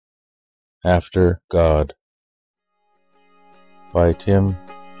After God by Tim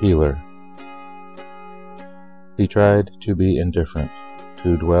Peeler. He tried to be indifferent,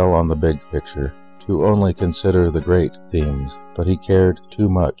 to dwell on the big picture, to only consider the great themes, but he cared too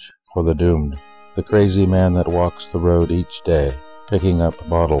much for the doomed, the crazy man that walks the road each day, picking up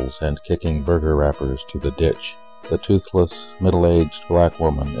bottles and kicking burger wrappers to the ditch, the toothless, middle-aged black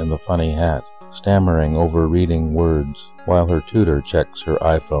woman in the funny hat, stammering over reading words while her tutor checks her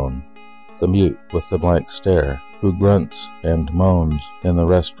iPhone, the mute with the blank stare, who grunts and moans in the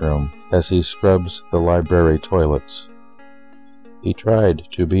restroom as he scrubs the library toilets. He tried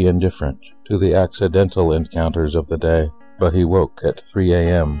to be indifferent to the accidental encounters of the day, but he woke at 3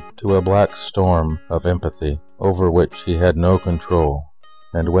 a.m. to a black storm of empathy over which he had no control,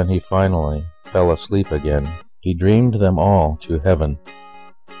 and when he finally fell asleep again, he dreamed them all to heaven.